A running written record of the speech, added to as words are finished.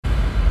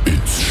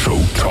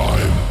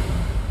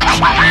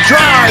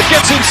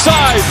gets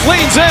inside,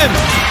 leans in,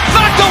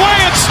 knocked away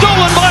and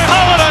stolen by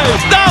Holiday.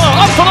 Dollar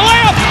up for the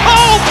layup.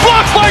 Oh,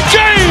 blocked by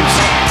James.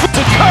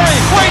 To Curry,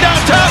 way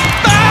downtown.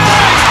 Bang!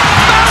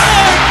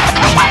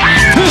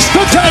 Bang! This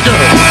the dagger.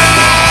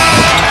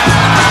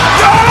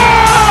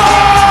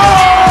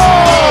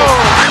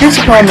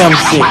 Here's the problem I'm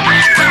seeing.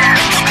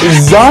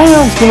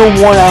 Zion's gonna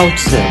want out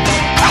soon.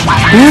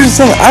 Here's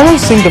the thing, I don't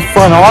think the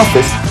front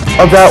office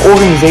of that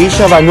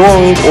organization, of that New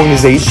Orleans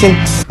organization,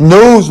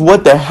 knows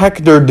what the heck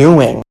they're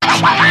doing.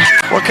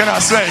 What can I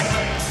say?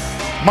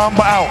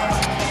 Mamba out.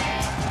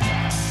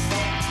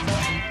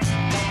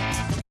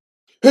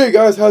 Hey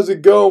guys, how's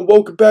it going?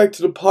 Welcome back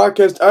to the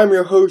podcast. I'm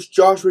your host,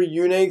 Joshua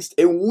Unix,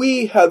 and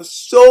we have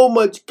so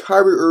much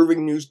Kyrie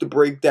Irving news to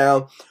break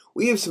down.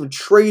 We have some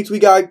trades we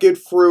gotta get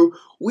through.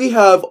 We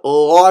have a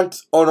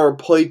lot on our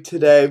plate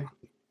today.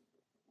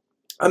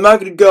 I'm not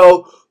gonna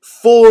go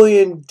fully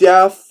in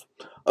depth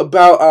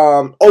about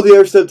all the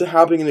other stuff that's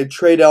happening in the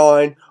trade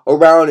line,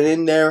 around and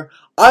in there.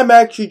 I'm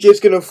actually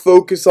just gonna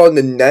focus on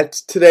the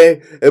Nets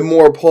today and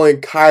more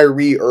pulling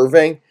Kyrie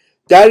Irving.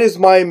 That is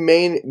my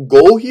main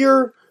goal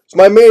here. So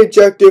my main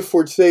objective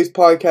for today's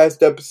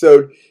podcast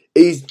episode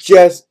is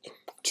just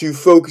to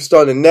focus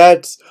on the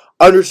Nets,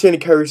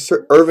 understanding Kyrie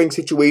Irving's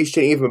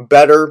situation even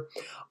better,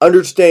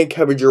 understanding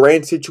Kevin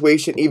Durant's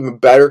situation even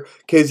better,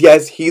 because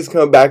yes, he's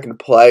coming back into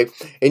play,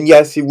 and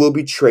yes, he will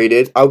be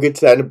traded. I'll get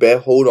to that in a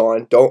bit. Hold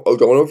on, don't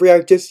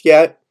overreact just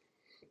yet.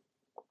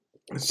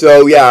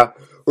 So yeah,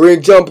 we're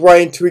gonna jump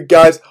right into it,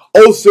 guys.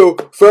 Also,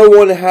 for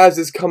everyone that has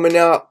this coming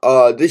out,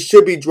 this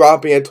should be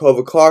dropping at 12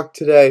 o'clock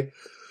today.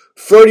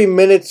 30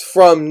 minutes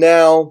from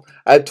now,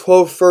 at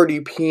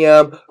 12:30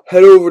 p.m.,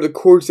 head over to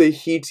Court of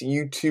Heat's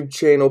YouTube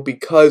channel,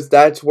 because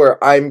that's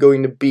where I'm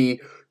going to be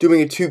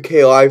doing a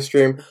 2K live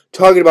stream,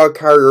 talking about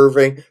Kyrie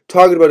Irving,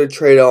 talking about the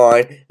trade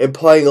line, and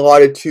playing a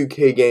lot of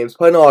 2K games,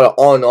 playing a lot of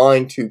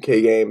online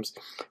 2K games.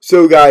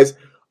 So guys,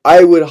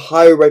 I would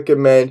highly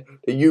recommend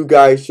that you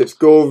guys just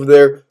go over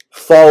there,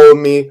 follow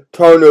me,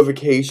 turn on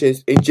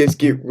notifications, and just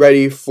get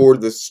ready for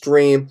the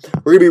stream.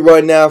 We're going to be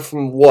running now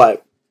from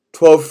what?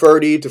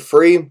 12:30 to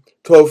 3,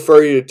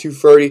 12:30 to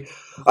 2:30.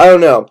 I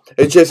don't know.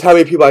 It's just how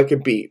many people I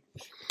can beat.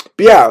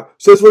 But yeah,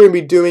 so that's what we're going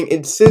to be doing.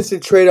 And since the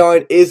trade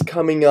line is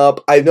coming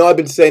up, I know I've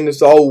been saying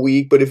this all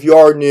week, but if you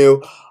are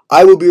new,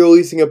 I will be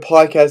releasing a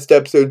podcast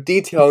episode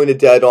detailing the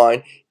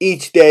deadline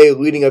each day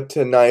leading up to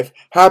the 9th.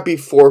 Happy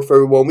 4th,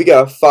 everyone. We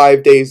got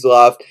 5 days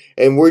left,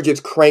 and we're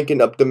just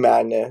cranking up the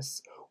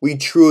madness. We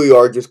truly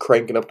are just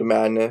cranking up the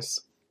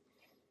madness.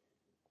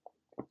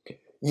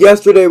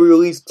 Yesterday, we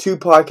released 2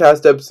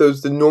 podcast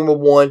episodes, the normal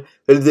one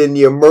and then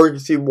the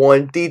emergency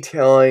one,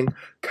 detailing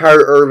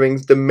Kyrie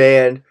Irving's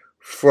demand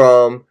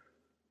from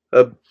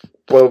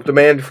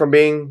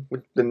being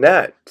with the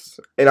Nets.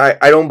 And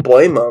I don't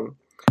blame him.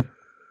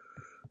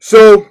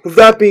 So, with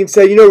that being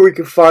said, you know where you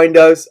can find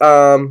us.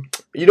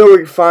 You know where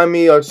you can find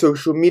me on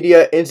social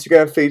media,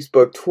 Instagram,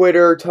 Facebook,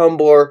 Twitter,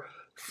 Tumblr.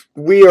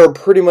 We are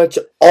pretty much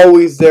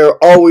always there,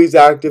 always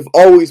active,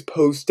 always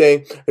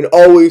posting, and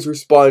always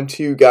respond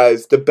to you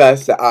guys the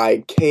best that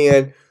I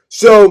can.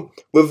 So,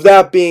 with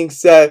that being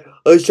said,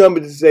 let's jump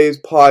into today's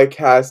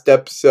podcast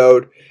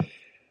episode,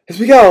 as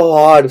we got a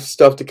lot of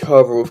stuff to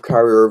cover with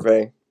Kyrie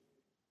Irving.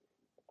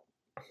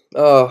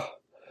 And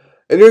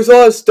there's a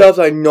lot of stuff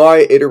I know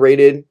I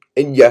iterated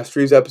in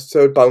yesterday's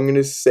episode, but I'm going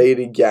to say it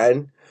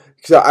again,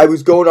 because I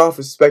was going off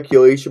of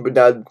speculation, but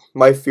now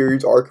my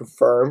theories are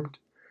confirmed.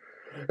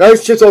 And I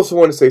just also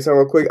want to say something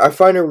real quick. I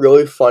find it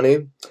really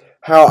funny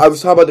how I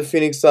was talking about the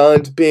Phoenix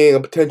Suns being a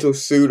potential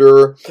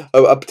suitor,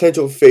 a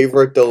potential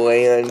favorite to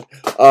land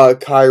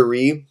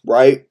Kyrie,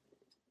 right?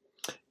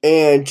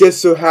 And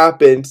just so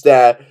happens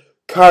that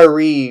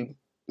Kyrie's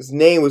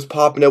name was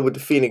popping up with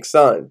the Phoenix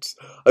Suns.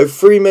 Like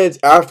 3 minutes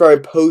after I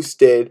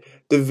posted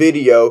the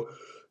video,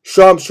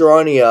 Shams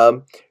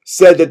Charania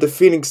said that the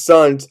Phoenix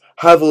Suns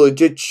have a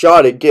legit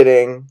shot at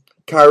getting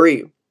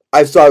Kyrie.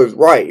 I thought I was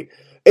right.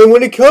 And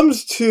when it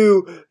comes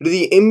to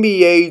the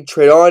NBA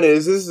trade on,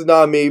 this is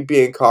not me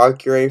being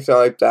cocky or anything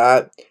like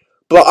that,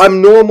 but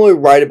I'm normally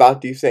right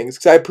about these things,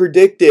 because I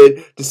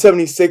predicted the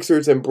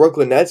 76ers and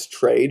Brooklyn Nets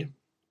trade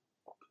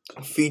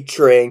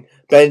featuring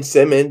Ben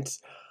Simmons.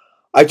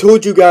 I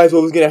told you guys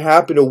what was going to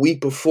happen a week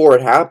before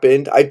it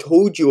happened. I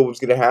told you what was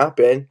going to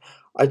happen.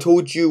 I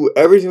told you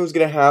everything was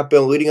going to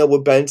happen leading up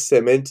with Ben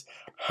Simmons,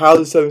 how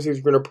the 76ers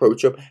were going to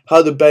approach him,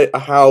 how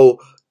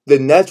the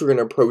Nets were going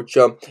to approach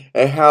him,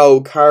 and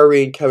how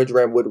Kyrie and Kevin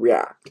Durant would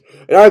react.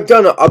 And I've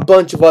done a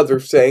bunch of other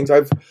things.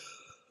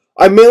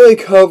 I mainly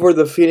cover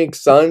the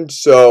Phoenix Suns,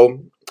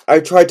 so I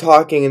try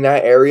talking in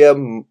that area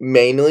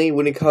mainly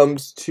when it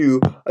comes to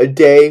a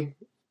day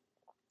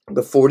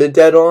before the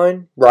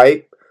deadline,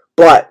 right?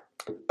 But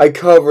I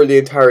cover the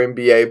entire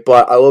NBA,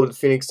 but I love the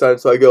Phoenix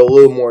Suns, so I go a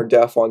little more in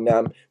depth on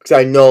them, because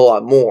I know a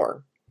lot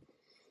more.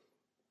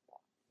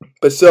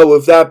 But so,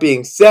 with that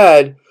being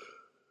said,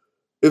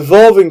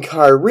 involving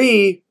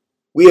Kyrie,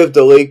 we have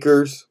the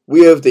Lakers,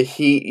 we have the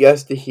Heat,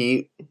 yes, the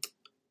Heat,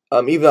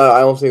 even though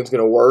I don't think it's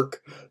going to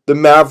work, the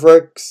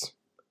Mavericks,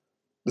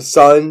 the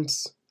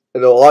Suns,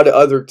 and a lot of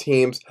other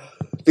teams.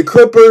 the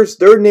Clippers,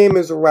 their name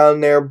is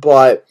around there,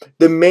 but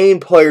the main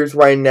players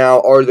right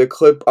now are the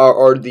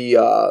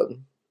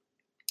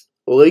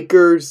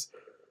Lakers,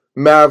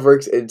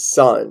 Mavericks, and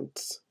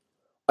Suns.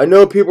 I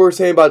know people were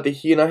saying about the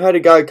Heat, and I had a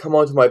guy come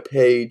onto my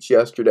page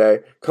yesterday,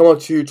 come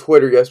onto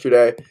Twitter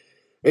yesterday,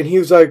 and he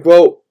was like,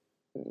 well,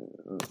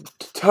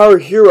 Tyler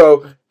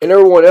Hero and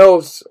everyone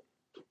else,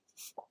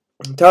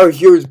 Tyler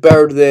Hero is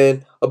better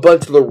than a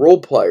bunch of the role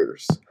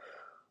players.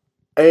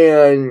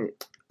 And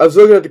I was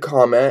looking at the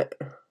comment,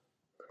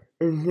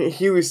 and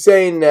he was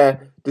saying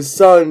that the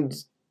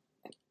Suns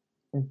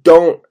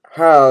don't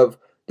have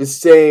the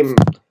same,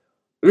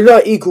 they're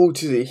not equal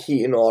to the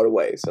Heat in a lot of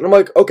ways. And I'm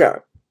like, okay.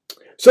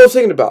 So I was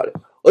thinking about it.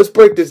 Let's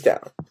break this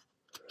down.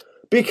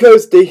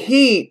 Because the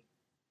Heat,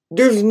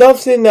 there's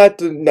nothing that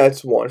the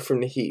Nets want from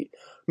the Heat.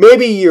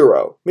 Maybe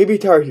Euro, maybe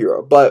Tyler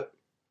Hero, but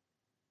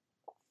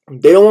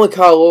they don't want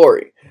Kyle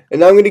Lowry.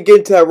 And I'm going to get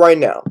into that right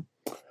now.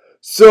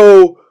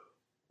 So,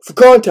 for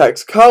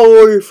context, Kyle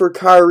Lowry for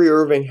Kyrie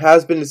Irving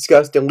has been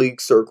discussed in league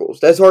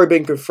circles. That's already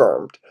been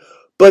confirmed.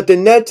 But the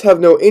Nets have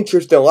no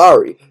interest in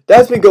Lowry.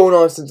 That's been going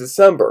on since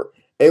December.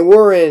 And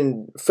we're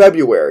in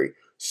February.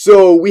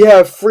 So we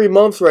have 3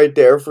 months right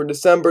there from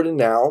December to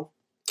now.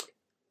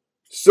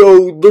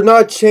 So they're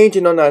not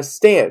changing on that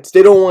stance.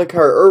 They don't want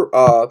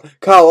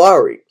Kyle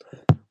Lowry.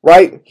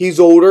 Right? He's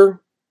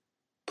older.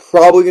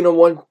 Probably going to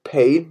want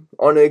paid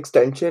on an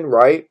extension,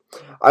 right?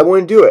 I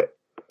wouldn't do it.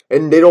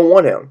 And they don't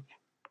want him.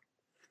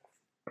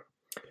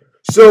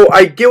 So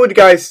I get what the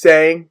guy's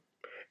saying.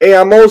 And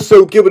I'm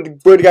also get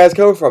where the guy's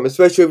coming from.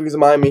 Especially if he's a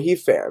Miami Heat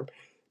fan.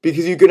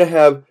 Because you're going to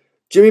have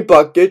Jimmy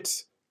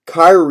Buckets,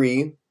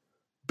 Kyrie,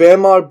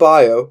 Bam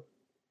Adebayo.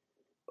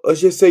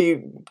 Let's just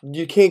say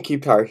you can't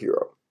keep Tyler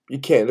Hero. You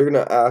can't. They're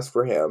going to ask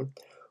for him.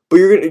 But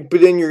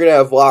then you're going to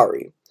have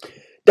Lowry.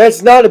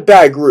 That's not a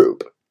bad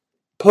group.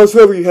 Plus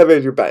whoever you have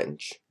as your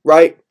bench,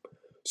 right?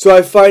 So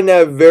I find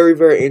that very,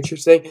 very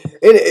interesting.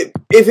 And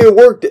if it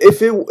worked,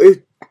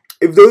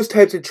 if those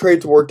types of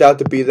trades worked out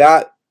to be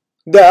that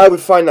I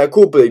would find that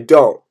cool, but they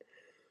don't.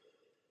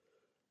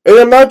 And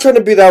I'm not trying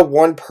to be that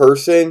one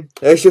person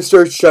that just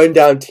starts shutting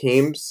down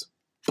teams,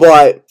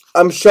 but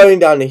I'm shutting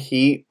down the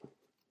Heat.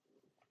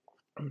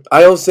 I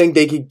don't think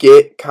they could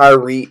get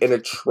Kyrie in a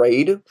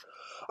trade.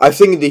 I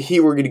think the Heat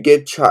were going to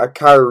get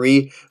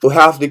Kyrie will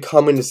have to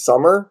come in the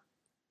summer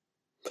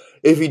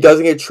if he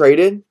doesn't get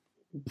traded,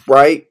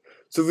 right?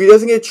 So if he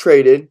doesn't get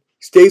traded,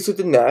 stays with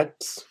the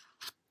Nets,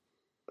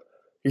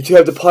 you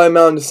have to play him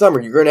out in the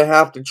summer. You're going to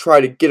have to try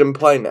to get him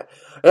playing that.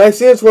 And I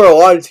think that's where a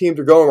lot of teams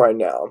are going right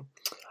now.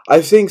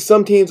 I think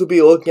some teams will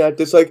be looking at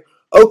this like,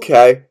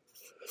 okay,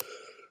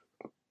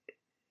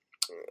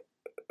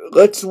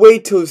 let's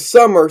wait till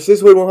summer so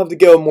this way we won't have to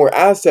give him more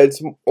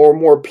assets or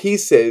more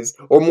pieces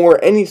or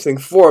more anything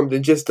for him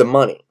than just the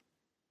money.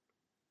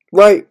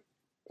 Right?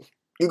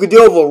 You could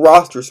deal with a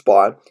roster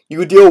spot. You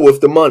could deal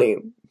with the money.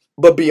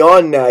 But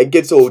beyond that, it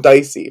gets a little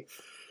dicey.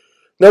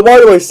 Now, why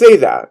do I say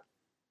that?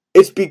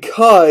 It's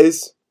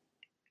because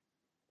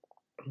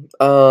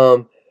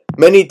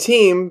many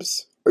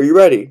teams... Are you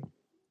ready?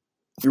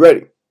 You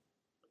ready?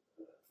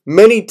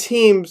 Many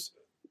teams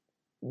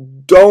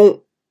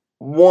don't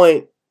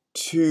want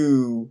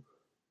to...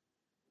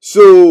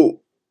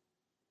 So,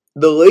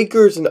 the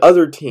Lakers and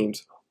other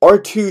teams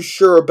aren't too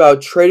sure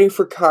about trading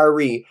for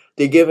Kyrie.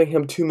 They're giving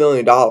him $2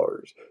 million.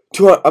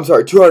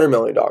 $200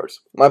 million.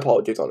 My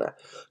apologies on that.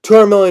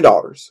 $200 million.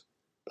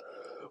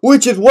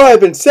 Which is what I've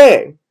been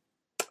saying.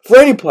 For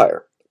any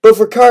player. But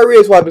for Kyrie,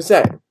 is what I've been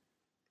saying.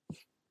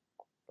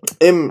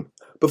 And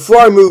before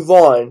I move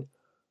on,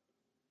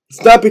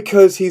 it's not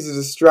because he's a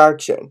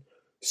distraction.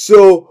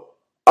 So,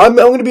 I'm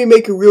going to be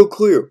making real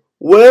clear.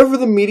 Whatever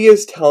the media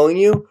is telling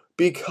you,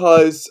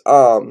 because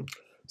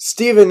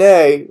Stephen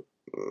A.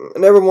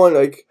 and everyone,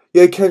 like,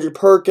 you have Kendrick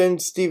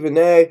Perkins, Stephen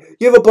A.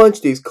 You have a bunch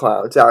of these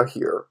clowns out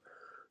here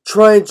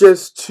trying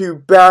just to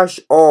bash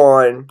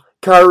on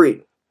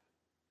Kyrie.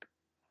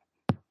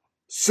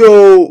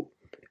 So,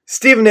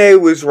 Stephen A.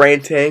 was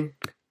ranting.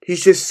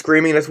 He's just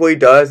screaming. That's what he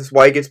does. That's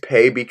why he gets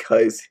paid,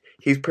 because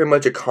he's pretty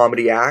much a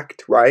comedy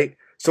act, right?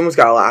 Someone's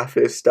got to laugh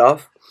at his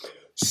stuff.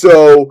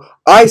 So,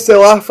 I say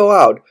laugh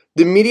aloud.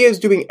 The media is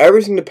doing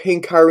everything to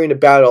paint Kyrie in a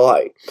bad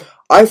light.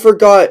 I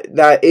forgot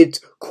that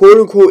it's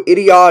quote-unquote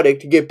idiotic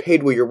to get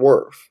paid what you're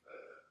worth.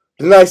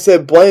 Then I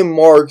said blame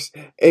Marks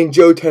and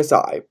Joe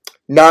Tsai,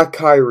 not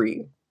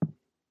Kyrie.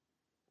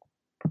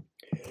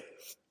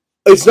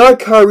 It's not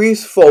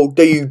Kyrie's fault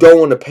that you don't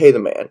want to pay the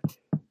man.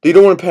 That you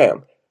don't want to pay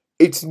him.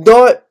 It's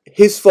not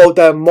his fault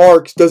that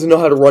Marks doesn't know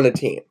how to run a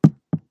team.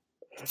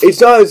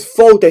 It's not his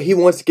fault that he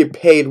wants to get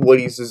paid what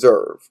he's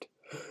deserved.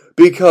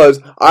 Because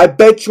I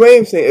bet you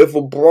anything, if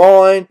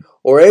LeBron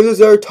or any of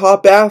those other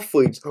top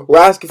athletes were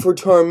asking for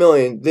 $200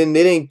 million, then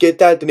they didn't get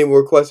that, then they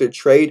requested a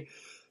trade,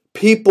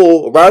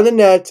 people around the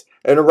Nets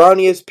and around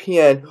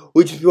ESPN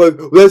would just be like,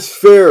 that's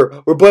fair,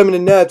 we're blaming the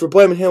Nets, we're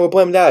blaming him, we're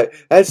blaming that.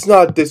 That's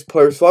not this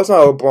player's fault, that's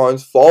not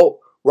LeBron's fault,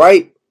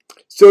 right?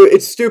 So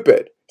it's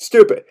stupid.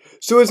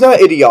 So it's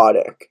not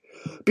idiotic.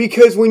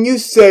 Because when you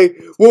say,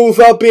 well,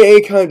 without being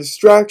any kind of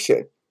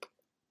distraction,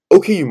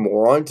 Okay, you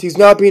morons, he's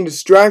not being a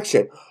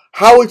distraction.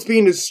 How it's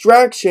being a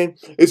distraction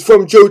is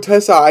from Joe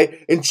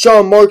Tessai and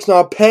Sean Marks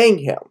not paying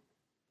him.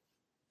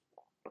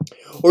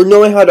 Or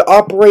knowing how to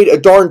operate a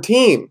darn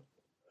team.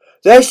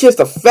 That's just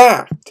a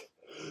fact.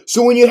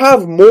 So when you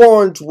have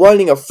morons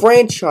running a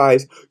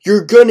franchise,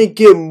 you're gonna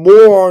get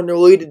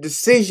moron-related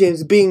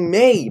decisions being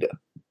made.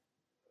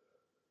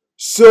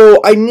 So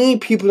I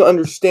need people to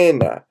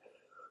understand that.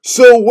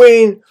 So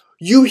when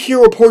you hear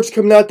reports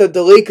coming out that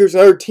the Lakers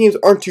and other teams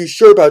aren't too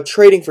sure about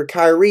trading for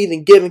Kyrie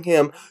and giving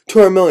him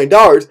 $200 million,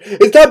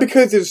 it's not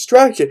because of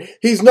distraction.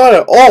 He's not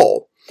at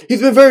all.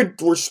 He's been very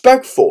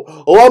respectful.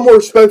 A lot more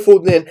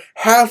respectful than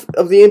half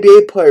of the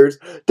NBA players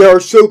that are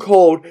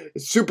so-called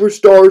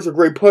superstars or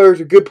great players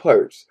or good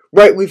players.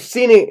 Right? We've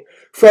seen it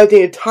throughout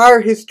the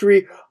entire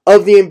history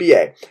of the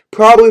NBA.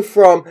 Probably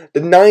from the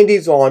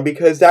 90s on,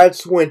 because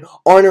that's when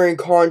honoring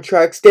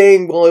contracts,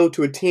 staying loyal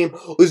to a team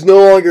was no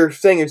longer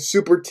staying in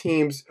super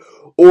teams,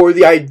 or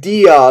the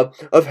idea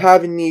of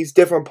having these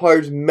different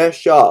players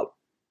mesh up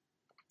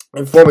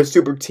and form a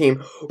super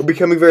team were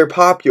becoming very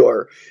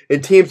popular,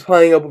 and teams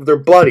playing up with their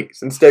buddies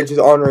instead of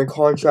just honoring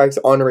contracts,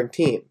 honoring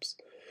teams.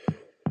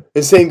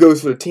 And same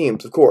goes for the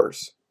teams, of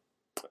course.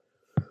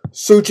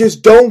 So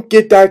just don't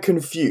get that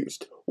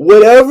confused.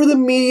 Whatever the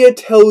media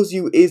tells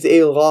you is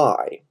a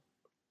lie.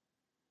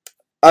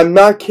 I'm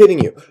not kidding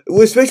you.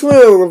 Especially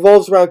when it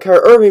revolves around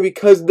Kyrie Irving,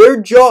 because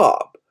their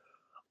job,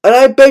 and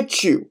I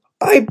bet you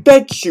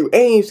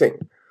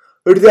anything,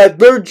 that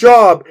their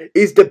job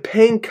is to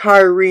paint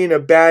Kyrie in a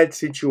bad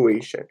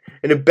situation,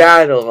 in a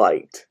bad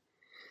light.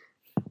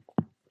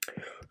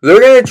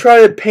 They're going to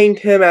try to paint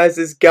him as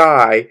this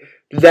guy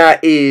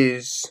that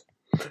is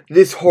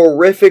this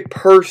horrific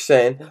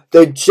person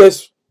that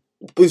just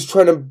was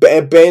trying to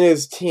abandon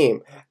his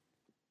team.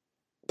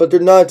 But they're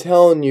not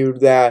telling you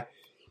that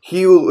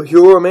he'll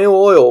remain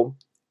loyal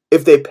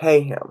if they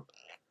pay him.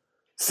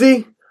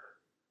 See?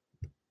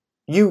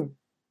 You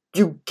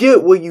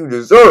get what you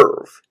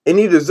deserve. And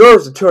he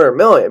deserves the $200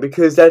 million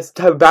because that's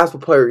the type of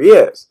basketball player he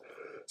is.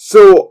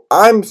 So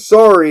I'm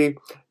sorry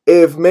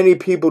if many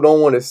people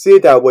don't want to see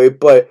it that way,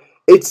 but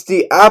it's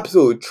the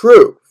absolute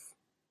truth.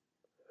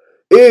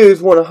 It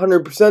is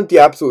 100% the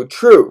absolute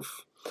truth.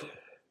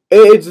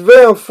 And it's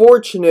very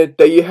unfortunate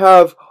that you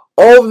have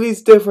all of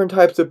these different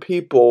types of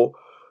people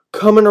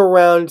coming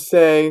around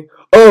saying,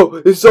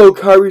 oh, it's all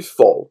Kyrie's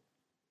fault.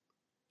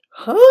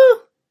 Huh?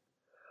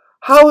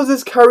 How is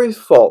this Kyrie's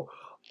fault?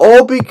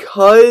 All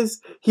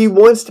because he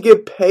wants to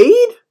get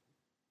paid?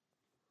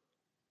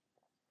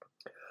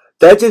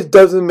 That just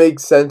doesn't make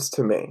sense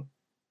to me.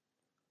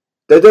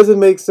 That doesn't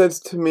make sense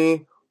to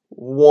me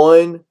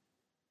one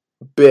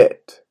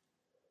bit.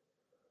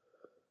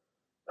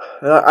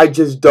 And I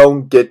just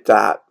don't get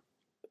that.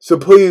 So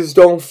please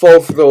don't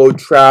fall for the little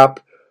trap.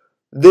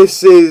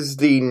 This is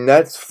the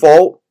Nets'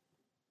 fault.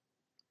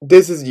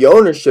 This is the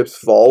ownership's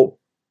fault.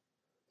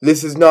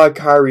 This is not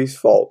Kyrie's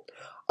fault.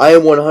 I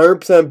am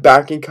 100%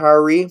 backing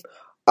Kyrie.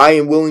 I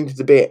am willing to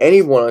debate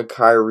anyone on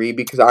Kyrie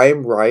because I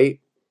am right.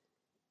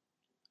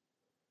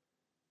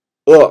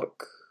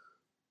 Look.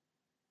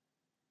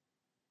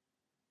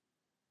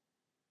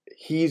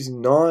 He's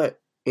not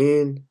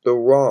in the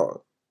wrong.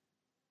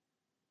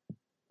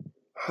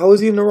 How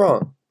is he in the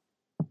wrong?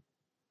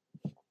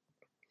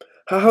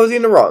 How is he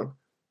in the wrong?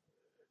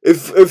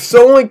 If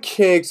someone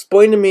can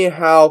explain to me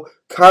how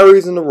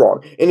Kyrie's in the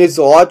wrong, and it's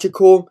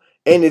logical,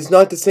 and it's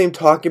not the same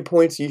talking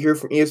points you hear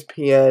from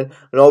ESPN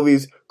and all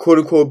these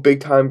quote-unquote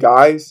big-time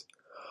guys,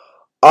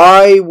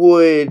 I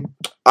would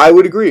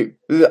agree.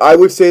 I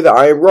would say that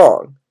I am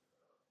wrong.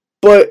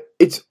 But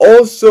it's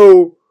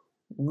also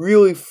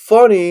really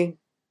funny.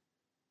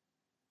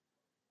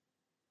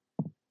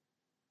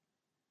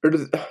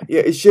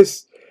 Yeah, it's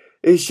just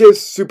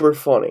super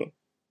funny.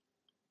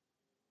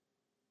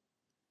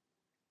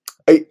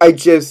 I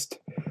just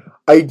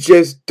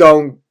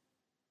don't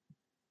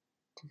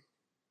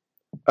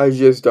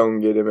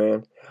get it,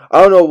 man.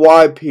 I don't know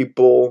why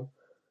people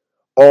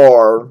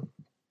are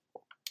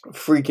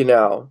freaking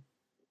out.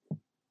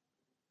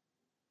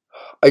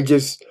 I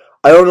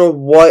don't know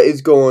what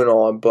is going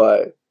on,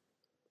 but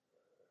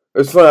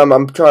it's funny.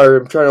 I'm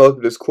trying to look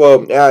at this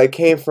quote. Yeah, it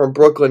came from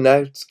Brooklyn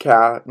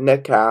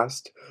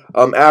Netcast.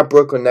 At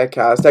Brooklyn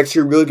Netcast,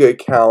 actually a really good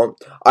account.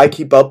 I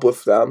keep up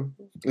with them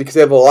because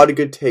they have a lot of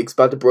good takes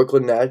about the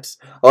Brooklyn Nets.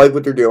 I like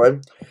what they're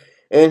doing.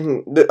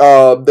 And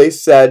they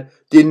said,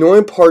 the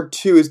annoying part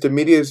too is the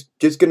media is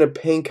just going to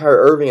paint Kyrie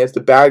Irving as the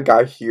bad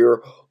guy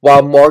here,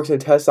 while Marks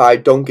and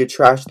Tessai don't get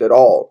trashed at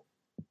all.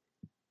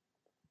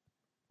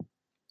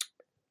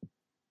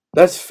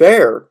 That's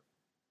fair.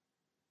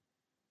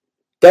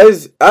 That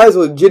is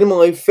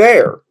legitimately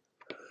fair.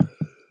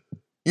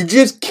 You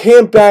just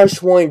can't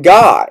bash one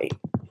guy.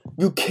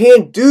 You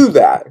can't do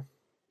that.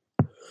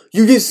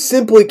 You just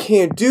simply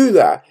can't do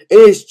that. And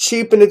it's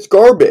cheap and it's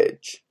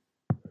garbage.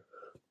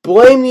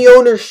 Blame the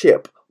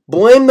ownership.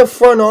 Blame the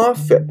front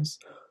office.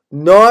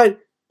 Not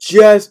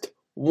just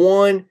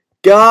one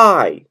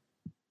guy.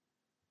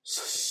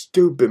 So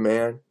stupid,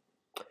 man.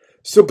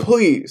 So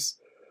please,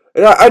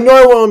 And I know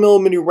I went on a little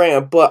mini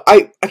rant, but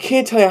I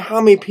can't tell you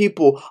how many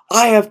people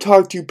I have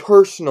talked to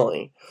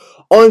personally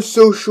on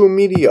social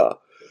media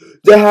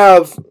that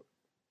have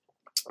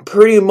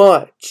pretty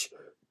much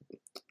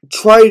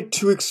tried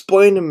to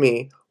explain to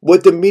me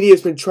what the media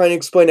has been trying to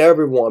explain to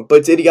everyone, but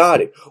it's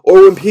idiotic.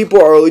 Or when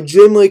people are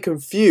legitimately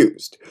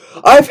confused.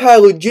 I've had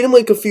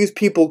legitimately confused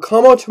people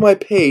come onto my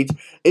page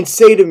and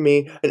say to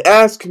me and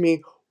ask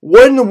me,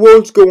 what in the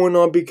world's going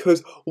on?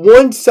 Because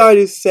one side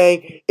is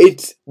saying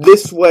it's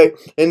this way,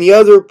 and the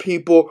other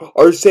people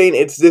are saying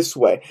it's this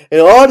way. And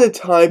a lot of the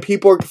time,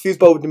 people are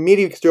confused about the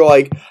media because they're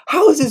like,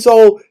 how is this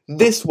all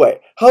this way?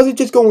 How is it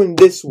just going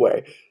this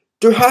way?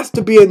 There has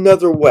to be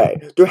another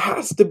way. There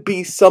has to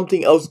be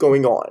something else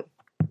going on.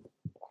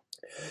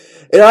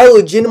 And I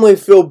legitimately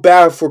feel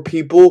bad for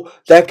people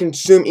that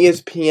consume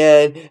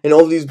ESPN and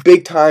all these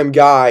big time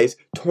guys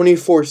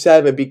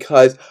 24/7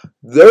 because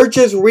they're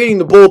just reading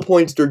the bullet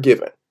points they're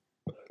given.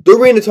 They're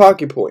reading the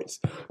talking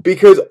points.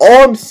 Because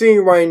all I'm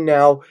seeing right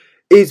now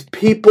is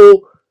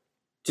people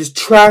just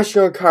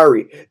trashing on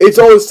Kyrie. It's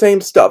all the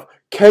same stuff.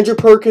 Kendrick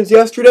Perkins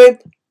yesterday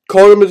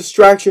called him a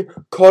distraction,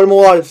 called him a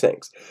lot of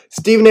things.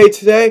 Stephen A.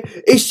 today,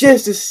 it's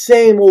just the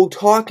same old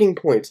talking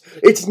points.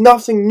 It's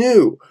nothing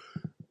new.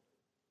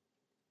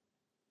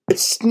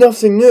 It's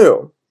nothing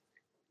new.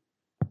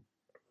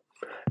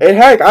 And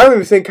heck, I don't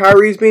even think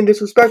Kyrie's being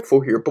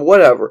disrespectful here, but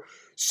whatever.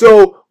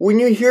 So, when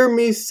you hear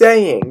me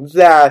saying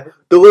that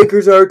the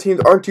Lakers and other teams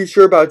aren't too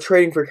sure about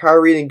trading for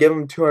Kyrie and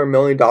giving him $200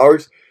 million,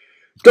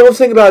 don't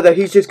think about that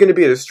he's just going to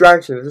be a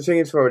distraction. They're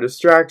saying it's from a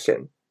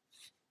distraction.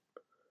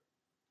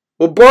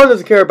 Well, Braun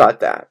doesn't care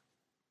about that.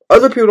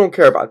 Other people don't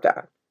care about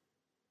that.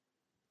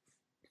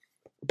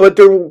 But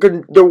they're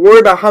worried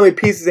about how many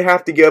pieces they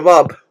have to give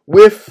up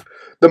with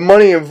the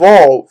money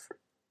involved,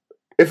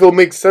 if it'll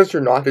make sense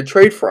or not to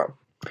trade for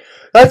him.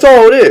 That's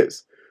all it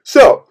is.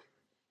 So,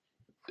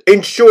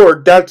 in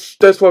short, that's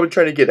what I'm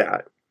trying to get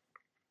at.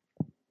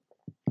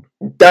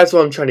 That's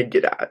what I'm trying to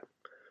get at.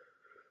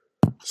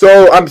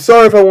 So, I'm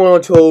sorry if I went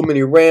on to a little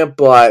mini rant,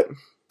 but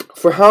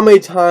for how many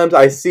times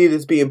I see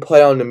this being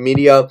played out in the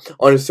media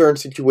on a certain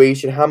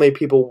situation, how many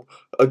people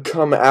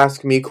come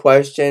ask me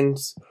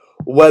questions,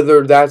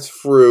 whether that's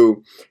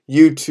through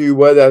YouTube,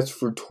 whether that's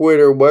through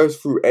Twitter, whether it's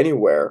through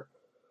anywhere.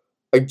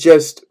 I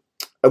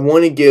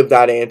want to give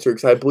that answer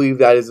because I believe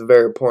that is a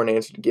very important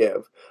answer to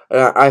give. And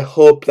I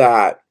hope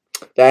that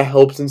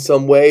helps in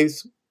some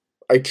ways.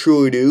 I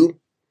truly do.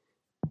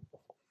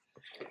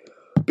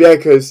 Yeah,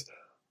 because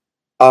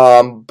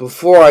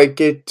before I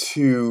get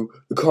to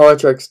the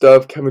contract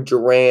stuff, Kevin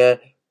Durant,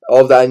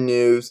 all that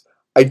news,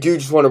 I do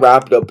just want to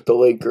wrap it up with the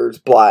Lakers,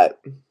 but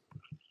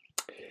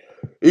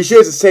it's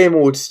just the same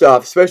old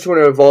stuff, especially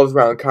when it revolves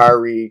around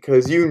Kyrie,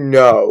 because you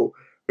know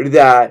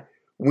that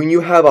when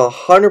you have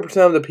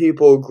 100% of the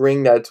people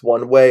agreeing that it's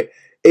one way,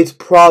 it's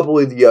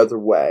probably the other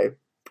way.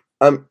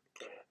 I'm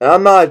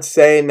not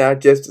saying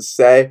that just to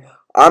say.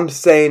 I'm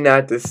saying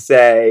that to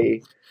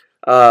say,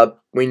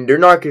 when they're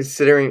not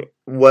considering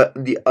what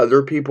the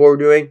other people are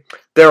doing,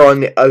 they're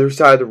on the other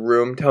side of the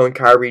room telling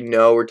Kyrie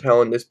no, or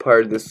telling this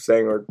part of this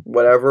thing, or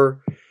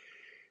whatever.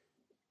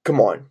 Come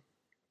on.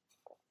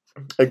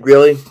 Like,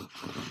 really?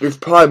 There's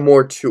probably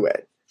more to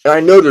it. And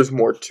I know there's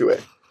more to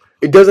it.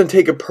 It doesn't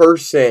take a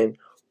person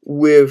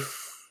with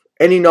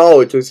any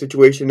knowledge of the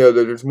situation to know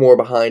that there's more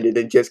behind it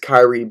than just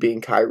Kyrie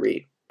being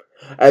Kyrie,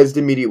 as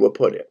the media would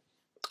put it.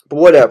 But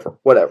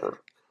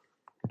whatever.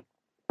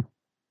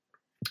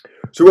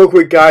 So real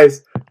quick,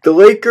 guys, the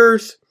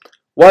Lakers,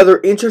 while they're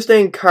interested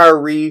in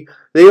Kyrie,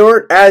 they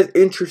aren't as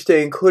interested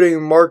in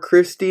including Mark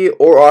Christie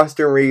or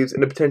Austin Reeves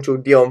in a potential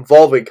deal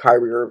involving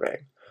Kyrie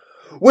Irving,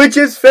 which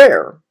is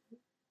fair.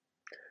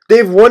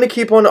 They've wanted to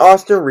keep on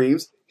Austin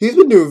Reeves. He's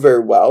been doing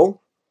very well.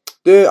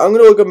 I'm going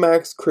to look at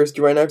Max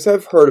Christie right now because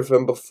I've heard of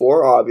him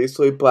before,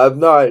 obviously, but I've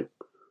not.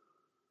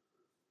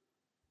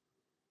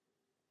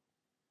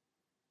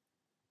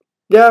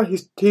 Yeah,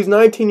 he's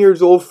 19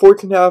 years old,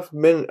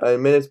 14.5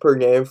 minutes per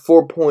game,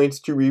 4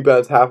 points, 2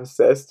 rebounds, half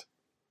assist.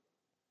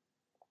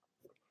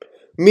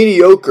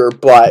 Mediocre,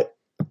 but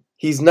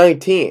he's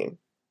 19.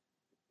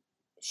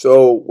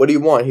 So, what do you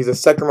want? He's a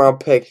second-round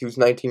pick who's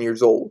 19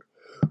 years old,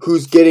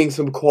 who's getting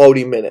some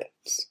quality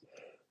minutes.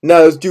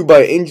 Now, it's due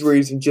by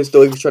injuries and just the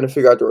Lakers trying to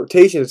figure out the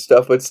rotation and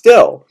stuff, but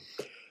still,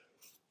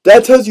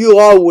 that tells you a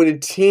lot when a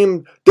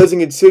team doesn't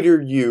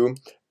consider you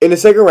in the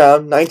second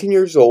round, 19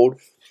 years old.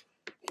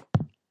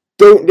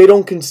 They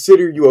don't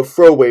consider you a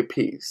throwaway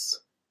piece,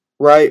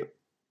 right?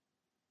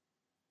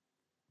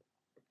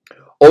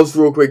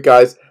 Also, real quick,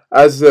 guys,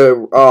 as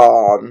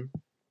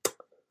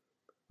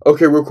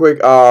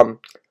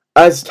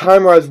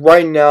time is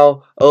right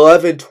now,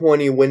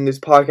 11:20 when this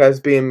podcast is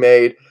being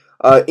made.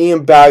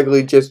 Ian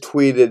Bagley just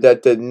tweeted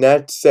that the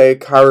Nets say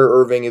Kyrie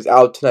Irving is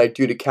out tonight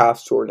due to calf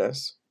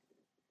soreness.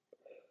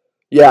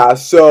 Yeah,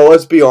 so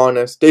let's be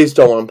honest, they just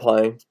don't want him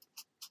playing.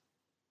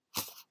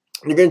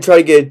 They're going to try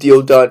to get a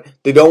deal done.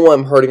 They don't want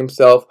him hurting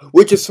himself,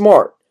 which is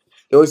smart.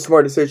 The only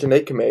smart decision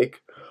they can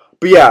make.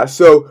 But yeah,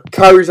 so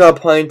Kyrie's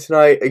not playing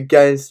tonight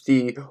against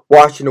the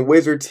Washington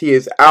Wizards. He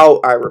is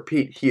out. I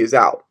repeat, he is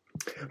out.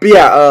 But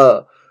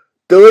yeah,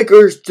 the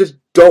Lakers just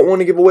don't want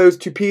to give away those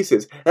two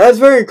pieces. And that's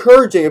very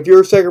encouraging. If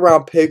you're a second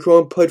round pick who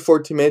only played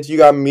 14 minutes, you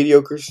got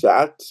mediocre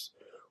stats,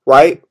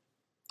 right?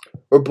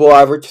 Or below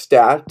average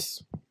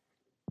stats.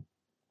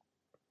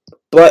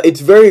 But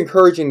it's very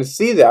encouraging to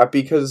see that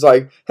because it's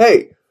like,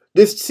 hey,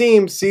 this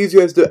team sees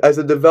you as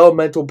a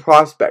developmental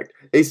prospect.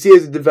 They see you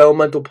as a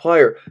developmental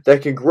player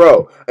that can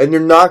grow. And they're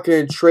not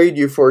going to trade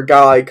you for a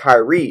guy like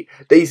Kyrie.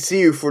 They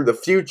see you for the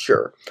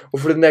future or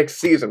for the next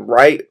season,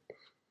 right?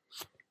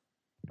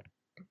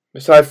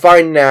 So I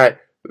find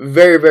that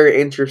very, very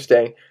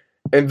interesting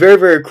and very,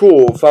 very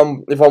cool if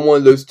I'm one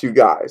of those two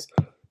guys.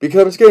 Because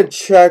I'm just going to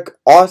check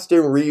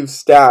Austin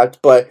Reeves' stats,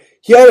 but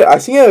I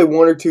think he had 1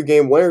 or 2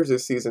 game winners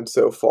this season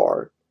so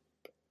far.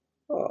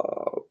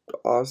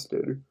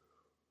 Austin.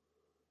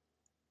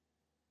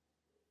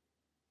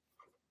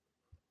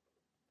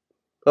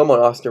 Come on,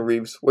 Austin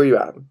Reeves. Where you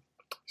at?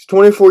 He's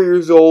 24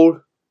 years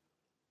old.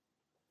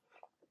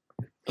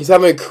 He's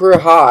having a career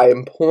high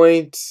in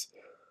points,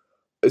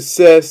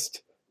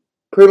 assists,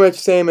 pretty much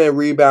same in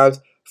rebounds.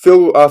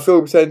 Field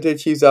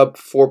percentage, he's up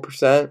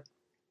 4%.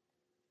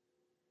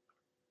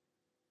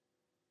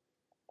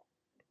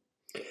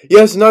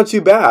 Yes, not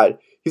too bad.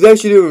 He's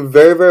actually doing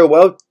very, very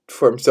well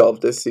for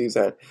himself this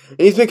season. And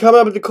he's been coming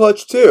up with the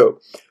clutch too.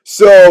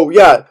 So,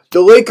 yeah,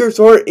 the Lakers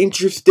aren't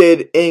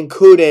interested in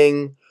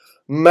including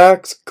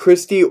Max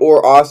Christie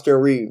or Austin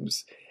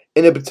Reeves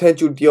in a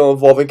potential deal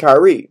involving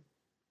Kyrie.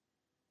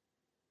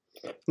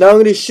 Now I'm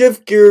going to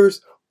shift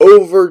gears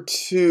over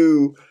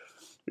to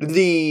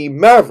the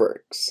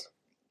Mavericks.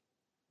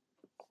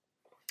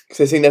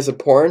 Because I think that's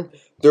important.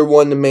 They're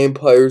one of the main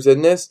players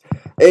in this.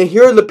 And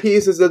here are the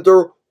pieces that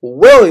they're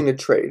willing to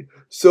trade.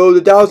 So the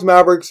Dallas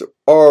Mavericks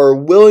are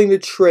willing to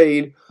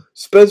trade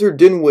Spencer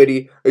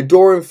Dinwiddie and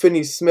Durant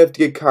Finney-Smith to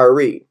get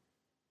Kyrie.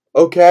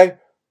 Okay?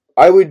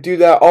 I would do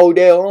that all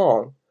day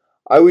long.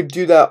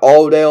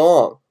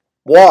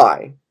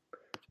 Why?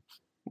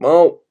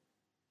 Well,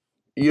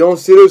 you don't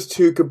see those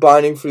two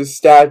combining for the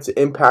stats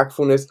and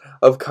impactfulness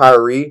of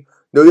Kyrie.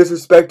 No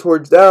disrespect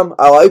towards them.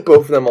 I like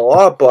both of them a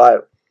lot,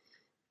 but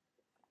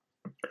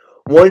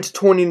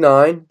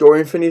 1-29,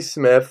 Dorian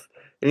Finney-Smith,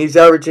 and he's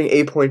averaging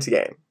 8 points a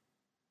game,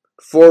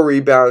 4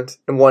 rebounds,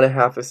 and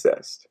 1.5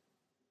 assists.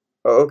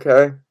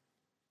 Okay.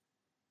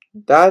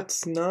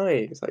 That's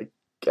nice, I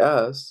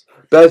guess.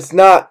 But it's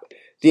not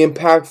the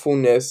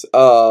impactfulness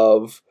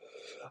of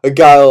a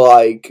guy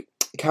like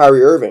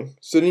Kyrie Irving.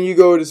 So then you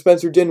go to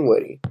Spencer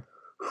Dinwiddie,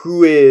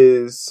 who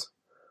is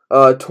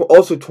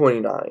also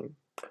 29,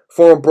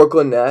 former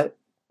Brooklyn Net.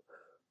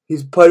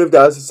 He's played with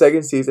Dallas the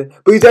second season,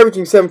 but he's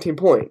averaging 17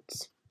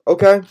 points.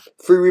 Okay?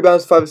 3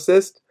 rebounds, 5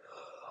 assists.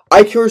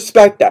 I can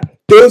respect that.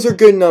 Those are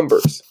good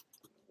numbers.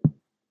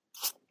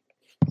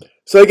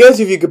 So I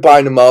guess if you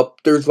combine them up,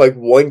 there's like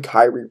one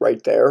Kyrie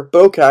right there.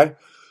 But okay.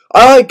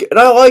 I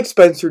like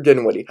Spencer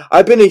Dinwiddie.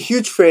 I've been a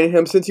huge fan of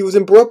him since he was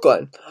in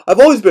Brooklyn. I've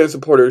always been a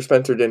supporter of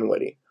Spencer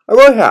Dinwiddie. I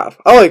really have.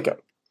 I like him.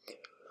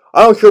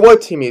 I don't care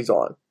what team he's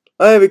on.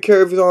 I don't even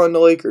care if he's on the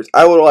Lakers.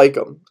 I would like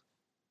him.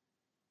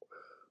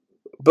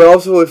 But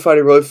also would find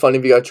it really funny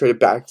if he got traded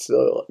back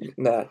to the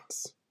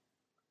Nets.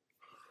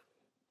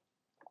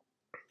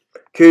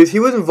 Because he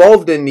was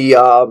involved in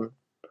the,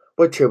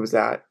 what trade was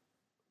that?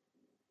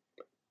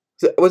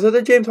 Was that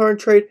the James Harden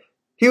trade?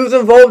 He was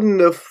involved in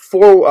the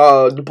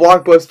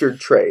blockbuster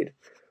trade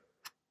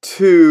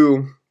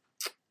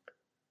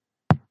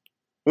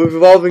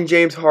involving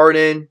James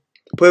Harden,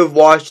 played with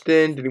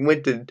Washington,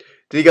 then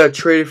he got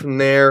traded from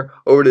there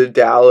over to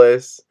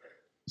Dallas.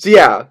 So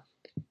yeah.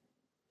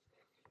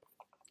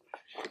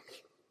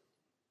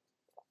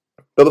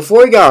 But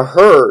before he got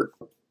hurt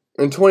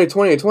in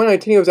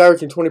 2019 he was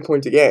averaging 20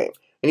 points a game.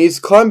 And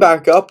he's climbed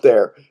back up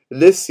there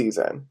this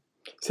season.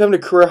 He's having a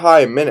career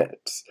high in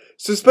minutes.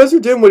 So Spencer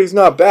Dinwiddie's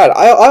not bad.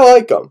 I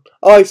like him.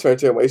 I like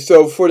Spencer Dinwiddie.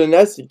 So for the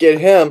Nets to get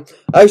him,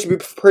 that should be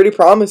pretty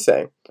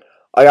promising.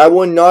 I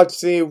would not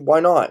see why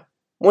not.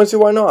 I want to see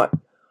why not.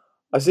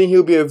 I think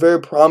he'll be a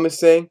very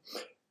promising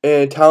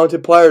and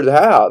talented player to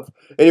have.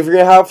 And if you're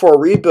going to have for a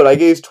rebuild, I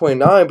guess he's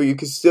 29, but you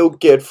can still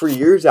get 3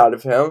 years out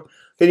of him.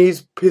 And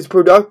his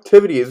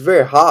productivity is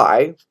very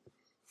high.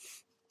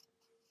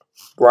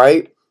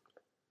 Right?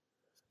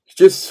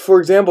 Just, for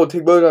example,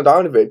 take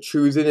Bogdanovich,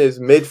 who's in his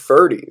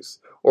mid-30s.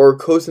 Or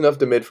close enough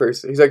to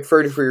mid-30s. He's like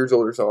 33 years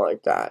old or something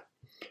like that.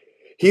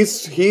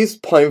 He's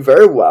playing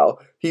very well.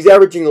 He's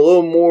averaging a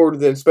little more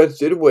than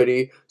Spencer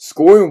Dinwiddie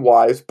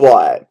scoring-wise,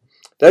 but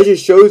that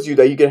just shows you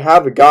that you can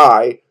have a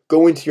guy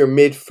go into your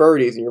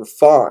mid-30s and you're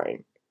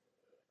fine.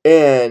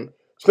 And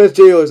Spencer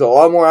Dinwiddie is a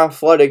lot more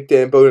athletic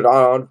than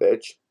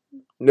Bogdanovich.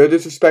 No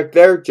disrespect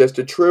there, just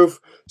the truth.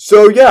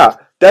 So yeah,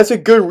 that's a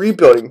good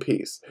rebuilding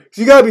piece. Because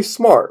you gotta be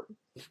smart.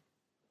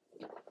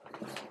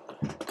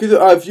 Because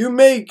if you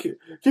make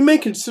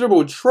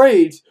considerable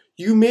trades,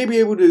 you may be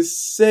able to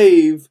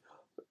save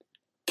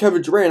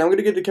Kevin Durant. I'm going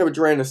to get to Kevin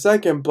Durant in a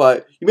second,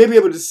 but you may be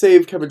able to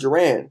save Kevin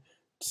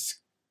Durant's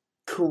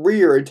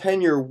career and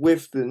tenure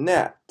with the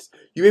Nets.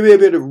 You may be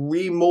able to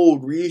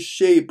remold,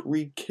 reshape,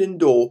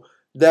 rekindle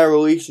that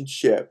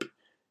relationship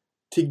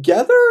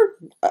together,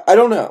 I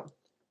don't know.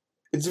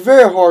 It's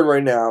very hard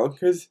right now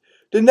because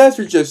the Nets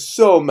are just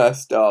so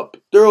messed up.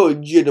 They're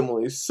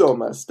legitimately so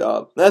messed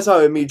up. That's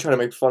not me trying to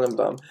make fun of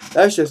them.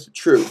 That's just the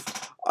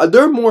truth.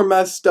 They're more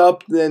messed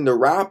up than the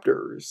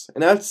Raptors,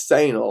 and that's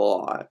saying a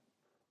lot.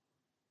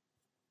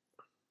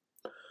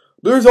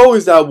 There's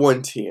always that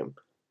one team.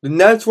 The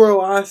Nets were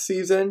last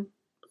season.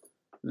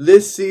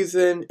 This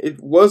season, it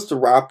was the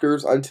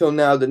Raptors. Until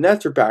now, the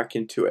Nets are back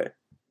into it.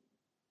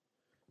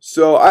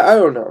 So, I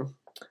don't know.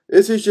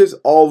 This is just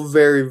all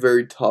very,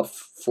 very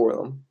tough for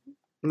them.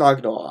 I'm not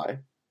going to lie.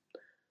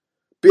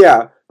 But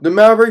yeah, the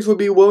Mavericks would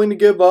be willing to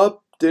give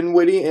up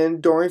Dinwiddie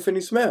and Dorian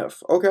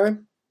Finney-Smith. Okay.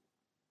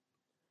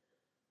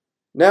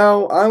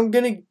 Now, I'm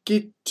going to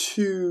get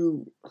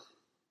to...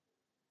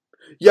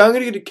 Yeah, I'm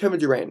going to get to Kevin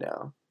Durant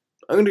now.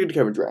 I'm going to get to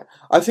Kevin Durant.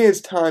 I think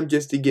it's time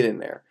just to get in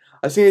there.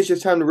 I think it's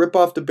just time to rip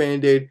off the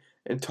Band-Aid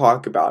and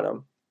talk about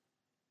him.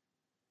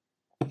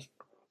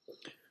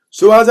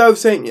 So as I was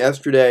saying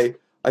yesterday,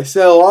 I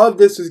said a lot of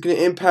this is going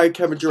to impact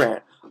Kevin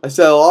Durant. I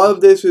said a lot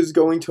of this is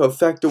going to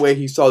affect the way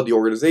he saw the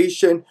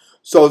organization,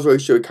 saw his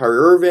relationship with Kyrie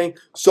Irving,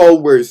 saw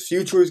where his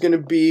future is going to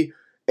be,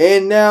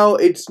 and now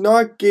it's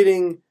not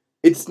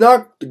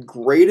the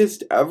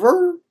greatest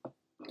ever.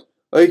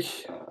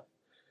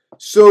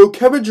 So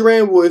Kevin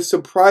Durant was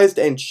surprised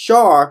and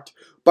shocked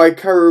by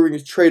Kyrie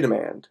Irving's trade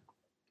demand.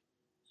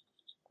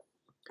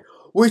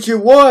 Which it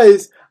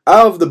was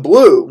out of the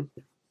blue.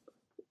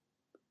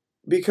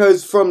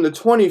 Because from the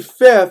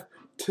 25th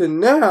to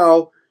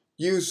now,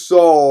 you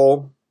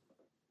saw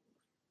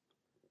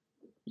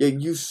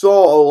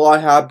a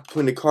lot happen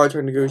between the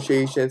contract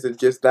negotiations and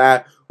just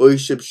that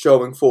relationship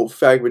showing full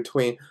effect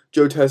between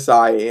Joe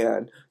Tsai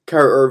and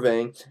Kyrie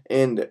Irving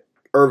and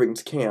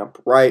Irving's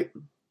camp, right?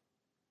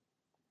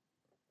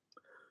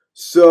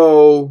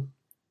 So,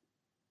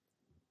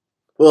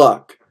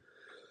 look,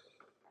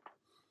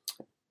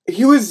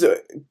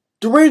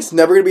 Durant's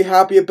never going to be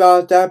happy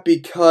about that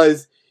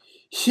because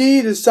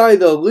he decided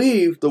to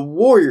leave the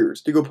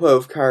Warriors to go play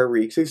with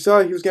Kyrie. So he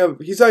thought he was going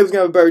to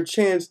have a better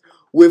chance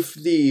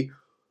with the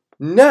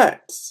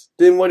Nets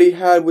than what he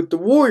had with the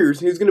Warriors.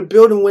 And he was going to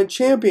build and win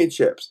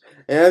championships.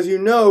 And as you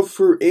know,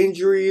 for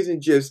injuries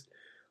and just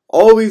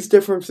all these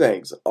different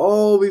things,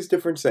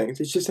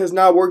 it just has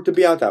not worked to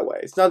be out that way.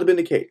 It's not been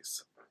the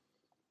case.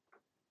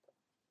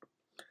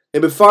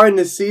 They've been fine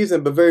this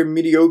season, but very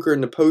mediocre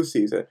in the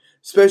postseason.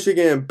 Especially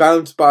getting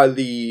bounced by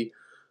the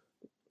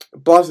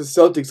Boston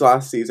Celtics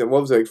last season.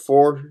 What was it,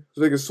 4? It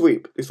was like a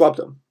sweep. They swept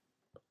them.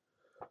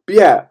 But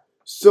yeah,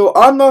 so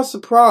I'm not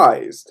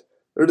surprised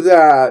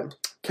that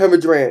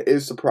Kevin Durant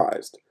is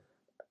surprised.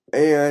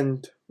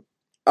 And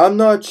I'm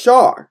not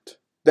shocked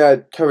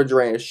that Kevin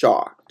Durant is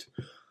shocked.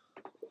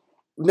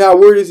 Now,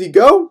 where does he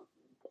go?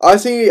 I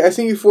think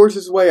he forced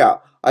his way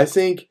out. I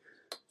think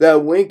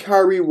that when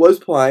Kyrie was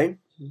playing,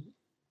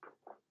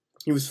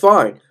 he was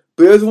fine.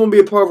 But he doesn't want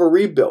to be a part of a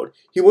rebuild.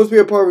 He wants to be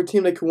a part of a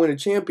team that can win a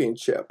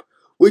championship.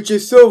 Which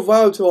is so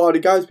vital to a lot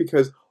of guys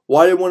because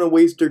why do they want to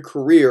waste their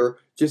career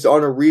just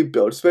on a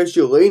rebuild?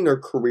 Especially late in their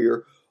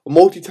career, a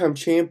multi-time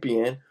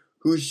champion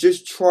who's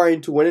just trying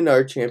to win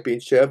another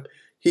championship.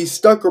 He's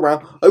stuck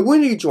around. Like,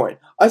 when did he join?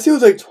 I think it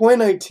was like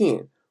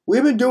 2019.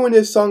 We've been doing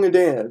this song and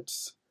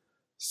dance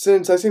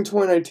since, I think,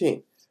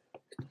 2019.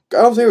 I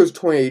don't think it was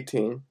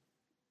 2018.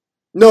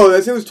 No, I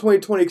think it was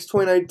 2020 because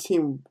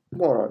 2019,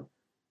 come on.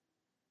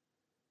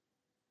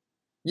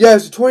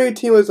 Yes,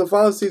 2018 was the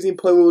final season he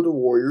played with the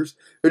Warriors.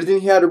 But then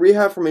he had a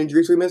rehab from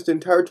injury, so he missed the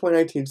entire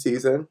 2019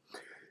 season.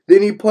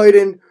 Then he played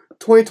in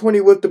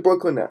 2020 with the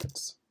Brooklyn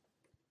Nets.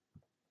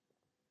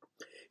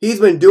 He's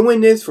been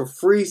doing this for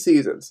 3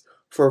 seasons.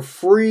 For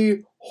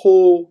 3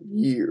 whole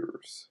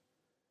years.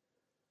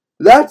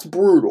 That's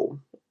brutal.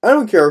 I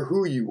don't care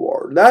who you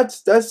are.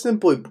 That's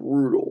simply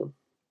brutal.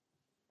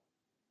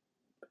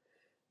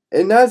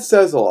 And that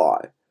says a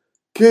lot.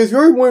 Because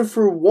we went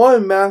through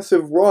one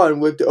massive run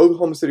with the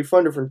Oklahoma City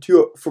Thunder from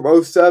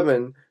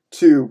 2007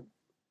 to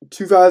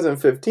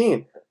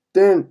 2015.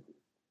 Then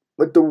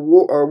with the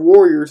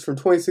Warriors from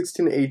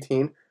 2016 to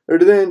 18.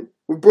 And then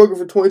with Brooklyn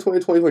from 2020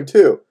 to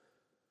 2022.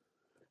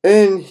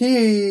 And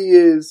he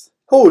is...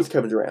 How old is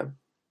Kevin Durant?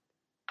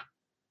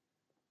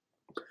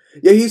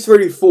 Yeah, he's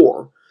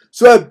 34.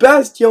 So at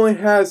best, he only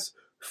has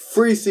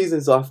 3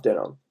 seasons left in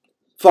him.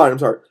 Fine, I'm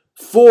sorry.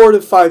 4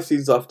 to 5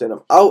 seasons left in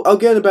him. I'll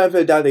give him the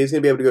benefit of the doubt that he's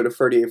going to be able to go to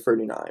 38,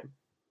 39.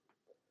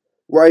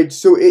 Right?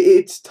 So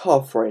it's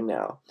tough right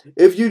now.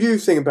 If you do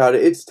think about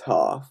it, it's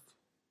tough.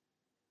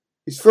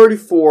 He's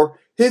 34.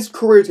 His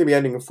career is going to be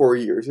ending in 4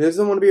 years. He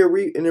doesn't want to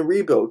be in a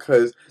rebuild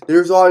because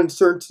there's a lot of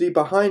uncertainty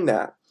behind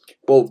that.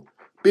 Well,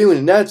 being with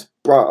the Nets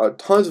brought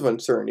tons of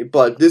uncertainty,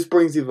 but this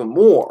brings even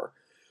more.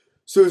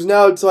 So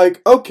now it's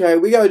like, okay,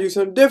 we got to do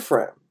something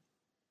different.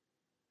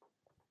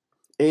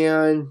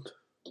 And,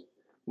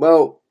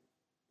 well...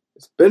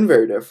 It's been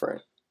very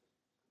different.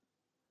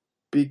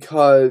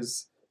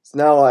 Because it's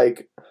now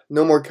like,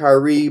 no more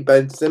Kyrie,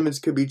 Ben Simmons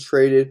could be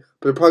traded,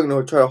 but they're probably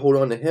going to try to hold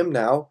on to him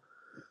now.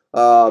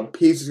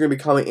 Pieces are going to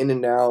be coming in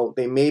and out.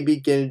 I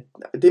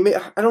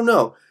don't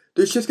know.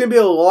 there's just going to be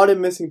a lot of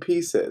missing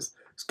pieces.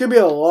 There's going to be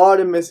a lot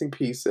of missing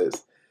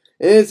pieces.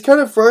 And it's kind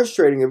of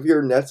frustrating if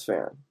you're a Nets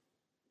fan.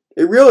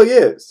 It really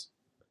is.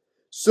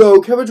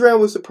 So, Kevin Durant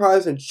was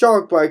surprised and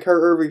shocked by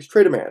Kyrie Irving's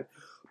trade demand.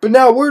 But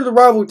now, where do the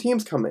rival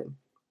teams come in?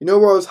 You know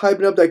where I was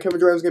hyping up that Kevin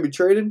Durant was going to be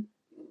traded?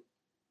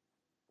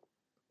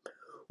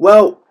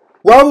 Well,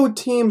 rival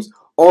teams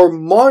are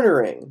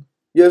monitoring.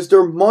 Yes,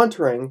 they're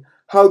monitoring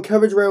how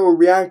Kevin Durant will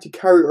react to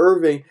Kyrie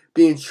Irving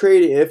being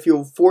traded if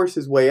he'll force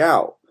his way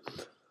out.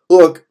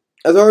 Look,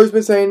 as I've always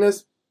been saying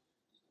this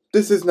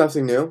is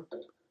nothing new.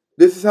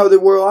 This is how they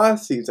were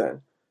last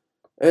season.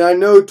 And I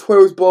know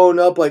Twitter was blowing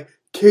up like,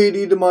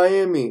 KD to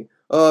Miami,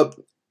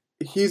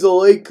 he's a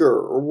Laker,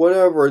 or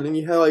whatever. And then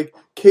you had like,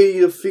 KD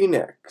to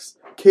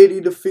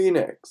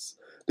Phoenix.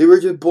 They were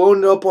just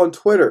blowing it up on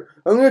Twitter.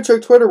 I'm going to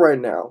check Twitter right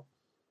now.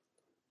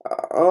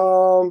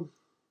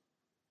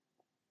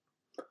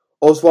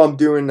 Also, while I'm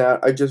doing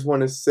that, I just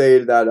want to say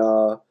that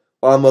while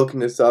I'm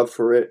looking this up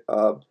for it,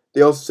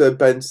 they also said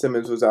Ben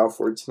Simmons was out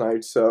for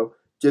tonight, so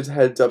just a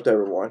heads up to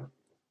everyone.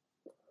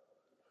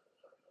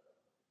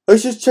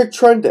 Let's just check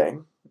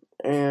trending.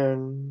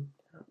 And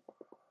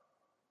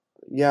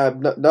yeah,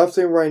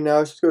 nothing right now.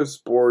 Let's just go to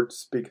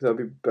sports because that'll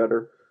be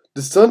better.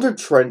 The Suns are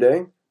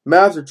trending.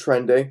 Mavs are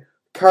trending.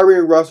 Kyrie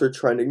and Russ are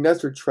trending.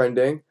 Nets are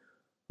trending.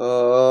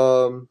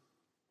 Lowry's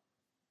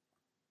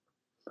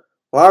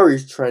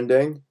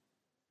trending.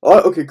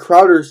 Okay,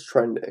 Crowder's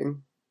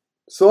trending.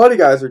 So a lot of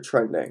guys are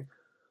trending.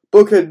 But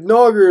okay,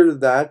 no longer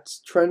that's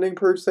trending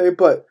per se,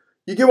 but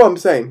you get what I'm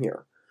saying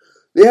here.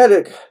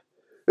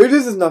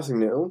 This is nothing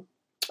new.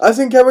 I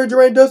think Kevin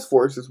Durant does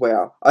force his way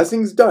out. I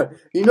think it's done.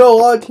 You know, a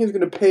lot of teams are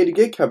going to pay to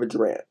get Kevin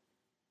Durant.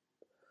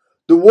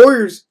 The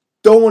Warriors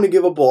don't want to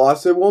give up a lot,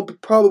 so they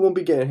probably won't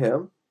be getting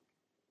him.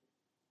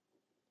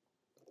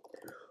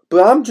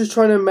 But I'm just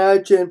trying to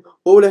imagine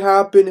what would have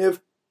happened if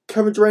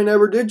Kevin Durant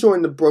ever did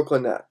join the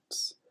Brooklyn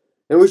Nets.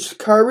 It was just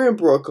Kyrie in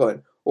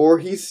Brooklyn, or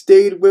he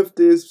stayed with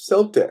the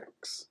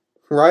Celtics,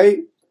 right?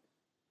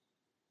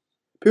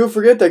 People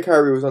forget that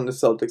Kyrie was on the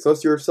Celtics,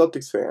 unless you're a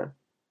Celtics fan.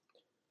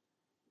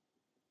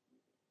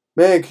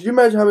 Man, could you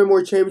imagine how many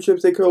more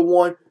championships they could have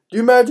won? Do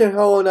you imagine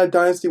how long that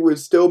dynasty would have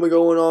still been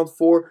going on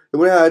for? They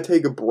would have had to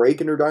take a break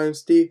in their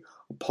dynasty,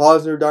 a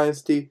pause in their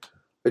dynasty.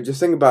 But just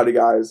think about it,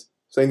 guys.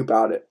 Think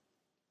about it.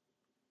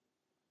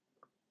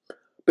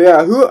 But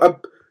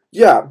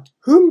yeah,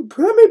 how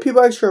many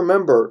people actually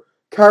remember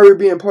Kyrie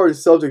being part of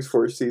the Celtics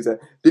for a season?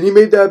 Then he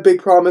made that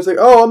big promise, like,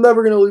 oh, I'm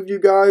never going to leave you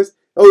guys.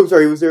 Oh, I'm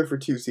sorry, he was there for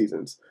 2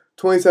 seasons,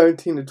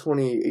 2017 to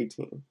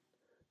 2018.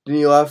 Then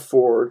he left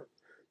for...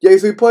 Yeah,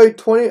 so he played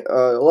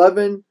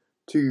 2011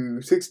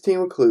 to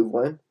 16 with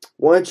Cleveland.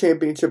 Won a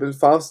championship in his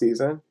final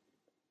season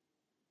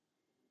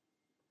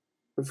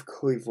with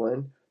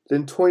Cleveland.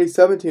 Then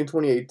 2017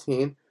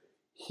 2018,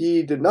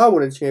 he did not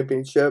win a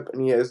championship,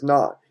 and he has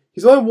not.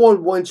 He's only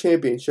won 1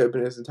 championship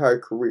in his entire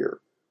career,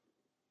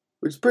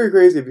 which is pretty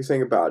crazy if you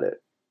think about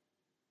it.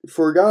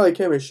 For a guy like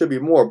him, it should be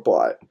more,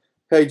 but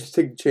hey, just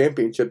take the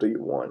championship that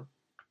you won.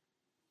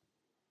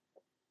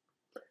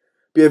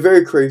 But yeah,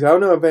 very crazy. I don't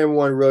know if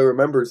anyone really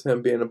remembers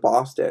him being a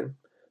Boston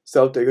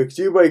Celtic. Because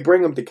you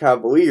bring him to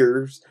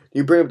Cavaliers,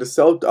 you bring him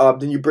to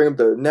then you bring him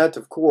to Nets,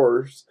 of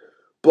course.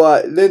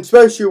 But then,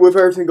 especially with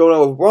everything going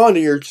on with Ron,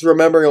 you're just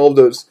remembering all of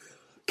those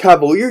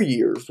Cavalier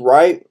years,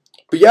 right?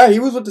 But yeah, he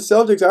was with the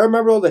Celtics. I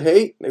remember all the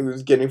hate he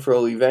was getting for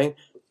leaving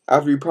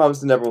after he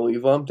promised to never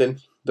leave them. Then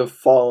the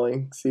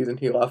following season,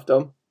 he left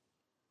them.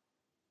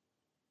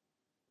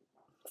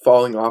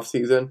 Following off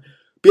season.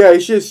 But yeah,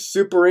 it's just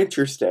super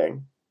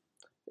interesting.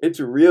 It's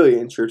really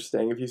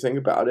interesting if you think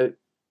about it.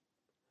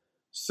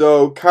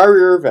 So,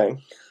 Kyrie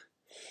Irving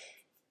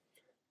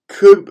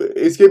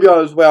is going to be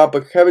on his way out,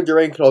 but Kevin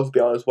Durant could also be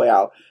on his way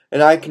out.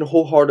 And I can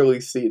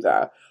wholeheartedly see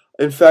that.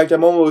 In fact,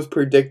 I'm almost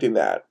predicting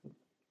that.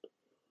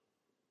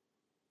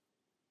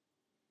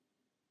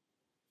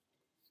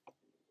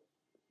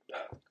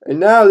 And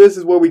now this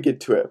is where we get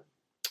to it.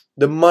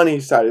 The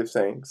money side of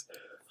things.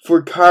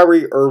 For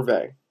Kyrie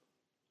Irving.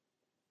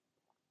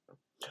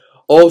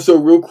 Also,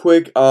 real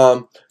quick,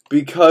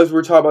 because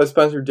we're talking about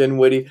Spencer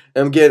Dinwiddie,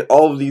 and I'm getting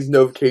all of these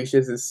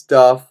notifications and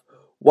stuff.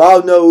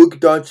 While no Luka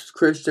Doncic,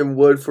 Christian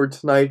Wood for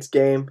tonight's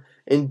game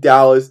in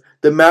Dallas,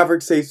 the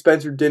Mavericks say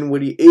Spencer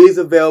Dinwiddie is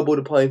available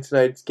to play in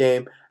tonight's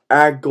game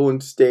at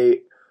Golden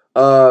State.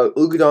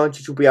 Luka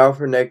Doncic will be out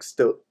for next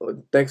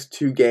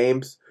 2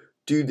 games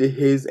due to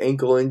his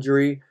ankle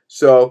injury.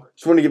 So,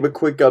 just want to give a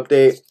quick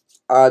update.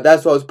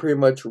 That's what I was pretty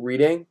much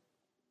reading.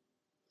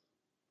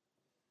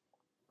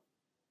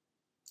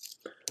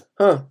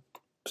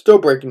 Still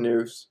breaking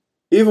news.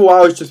 Even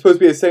while it's just supposed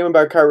to be the same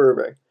about Kyrie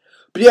Irving.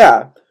 But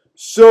yeah,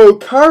 so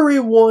Kyrie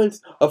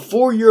wants a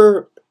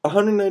 4-year,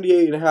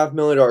 $198.5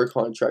 million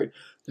contract.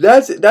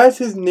 That's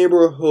his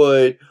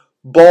neighborhood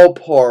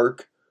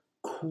ballpark,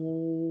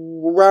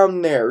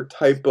 around there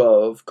type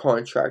of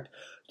contract.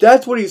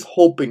 That's what he's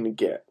hoping to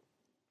get.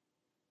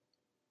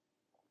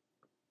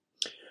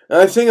 And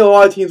I think a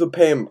lot of teams would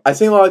pay him. I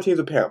think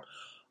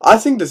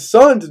the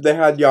Suns, if they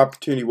had the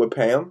opportunity, would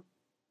pay him.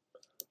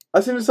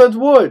 I think the Suns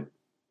would.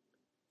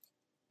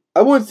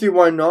 I wouldn't see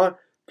why not.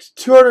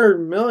 200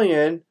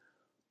 million.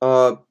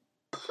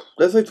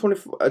 That's like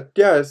 24. I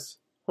guess.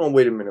 Hold on,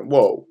 wait a minute.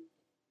 Whoa.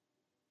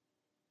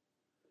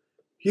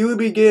 He would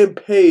be getting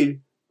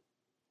paid.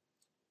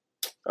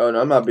 Oh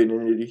no, I'm not being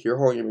an idiot here.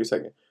 Hold on, give me a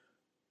second.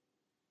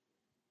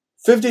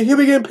 50. He'll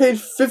be getting paid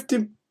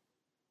 50.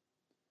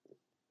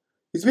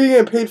 He's being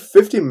getting paid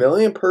 50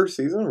 million per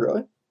season.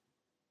 Really?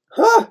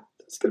 Huh?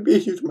 That's gonna be a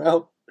huge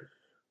amount.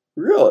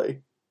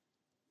 Really?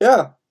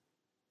 Yeah.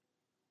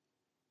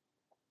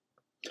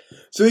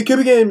 So he could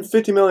be getting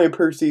 50 million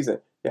per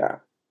season. Yeah.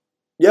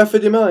 Yeah,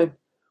 50 million.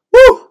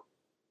 Woo!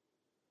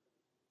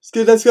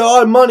 That's got a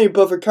lot of money,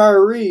 but for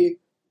Kyrie,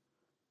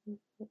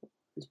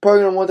 he's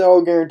probably going to want that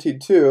all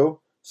guaranteed too.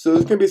 So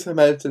there's going to be some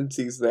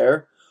hesitancies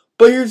there.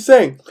 But here's the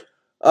thing.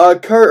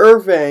 Kyrie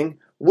Irving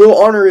will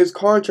honor his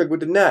contract with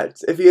the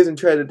Nets if he isn't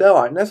traded at the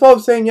deadline. That's what I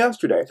was saying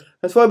yesterday.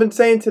 That's what I've been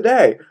saying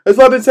today. That's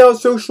what I've been saying on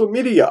social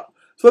media.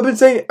 That's what I've been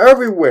saying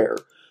everywhere.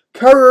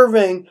 Kyrie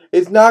Irving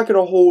is not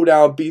going to hold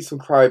out and be some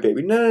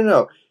crybaby.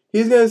 No.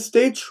 He's going to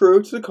stay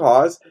true to the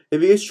cause. If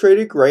he gets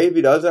traded, great. If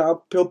he doesn't,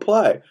 he'll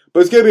play.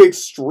 But it's going to be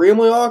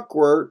extremely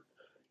awkward.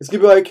 It's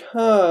going to be like,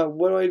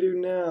 what do I do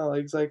now?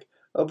 It's like,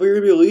 oh, but you're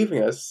going to be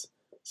leaving us.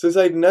 So it's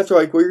like, Nets are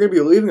like, well, you're going to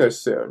be leaving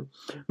us soon.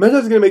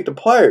 Meta's going to make the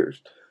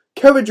players.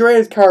 Kevin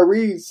Durant and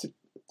Kyrie's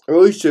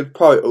relationship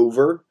probably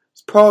over.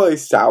 It's probably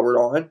soured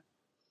on.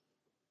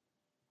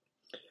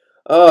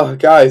 Oh,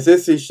 guys,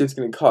 this is just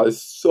going to cause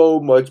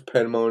so much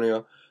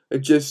pandemonium.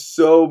 And just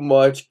so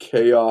much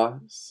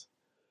chaos.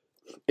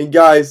 And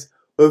guys,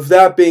 with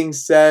that being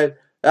said,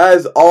 that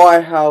is all I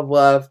have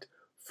left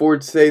for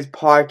today's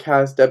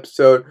podcast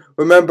episode.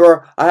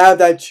 Remember, I have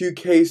that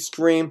 2K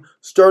stream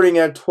starting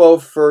at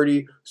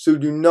 12:30, so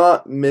do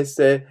not miss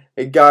it.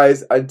 And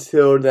guys,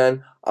 until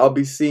then, I'll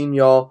be seeing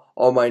y'all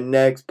on my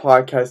next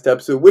podcast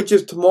episode, which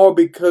is tomorrow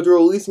because we're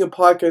releasing a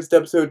podcast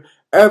episode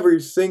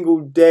every single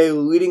day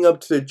leading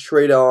up to the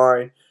trade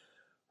deadline,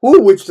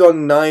 which is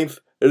on the 9th.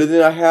 And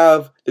then I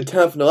have the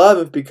 10th and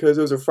 11th because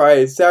those are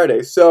Friday and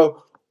Saturday.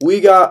 So you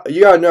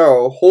gotta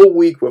know a whole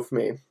week with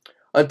me.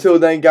 Until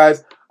then,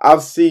 guys, I'll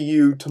see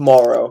you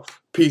tomorrow.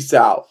 Peace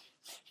out.